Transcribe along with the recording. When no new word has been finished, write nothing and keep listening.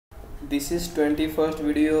This is 21st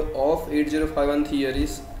video of 8051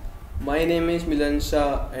 theories. My name is Milan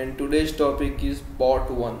Shah and today's topic is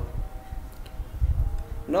port 1.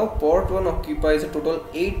 Now port 1 occupies a total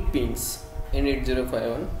 8 pins in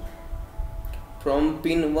 8051 from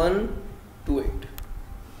pin 1 to 8.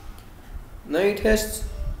 Now it has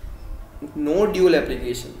no dual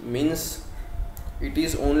application, means it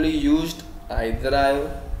is only used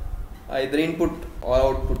either input or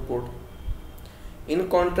output port. In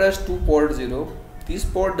contrast to port 0, this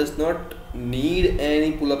port does not need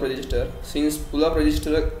any pull-up resistor since pull-up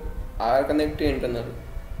resistors are connected internally.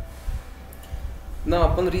 Now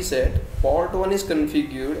upon reset, port 1 is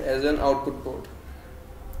configured as an output port,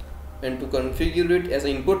 and to configure it as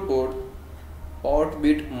an input port, port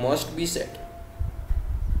bit must be set.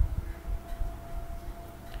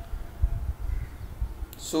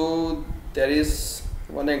 So there is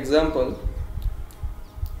one example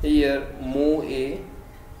here, move A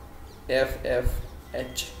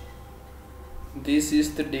FFH. This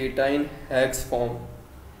is the data in hex form.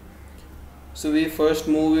 So we first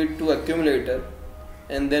move it to accumulator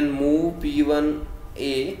and then move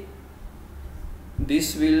P1A.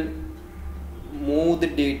 This will move the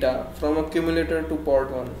data from accumulator to port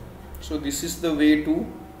 1. So this is the way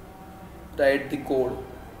to write the code.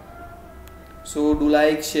 So do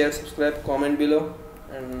like, share, subscribe, comment below,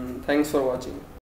 and thanks for watching.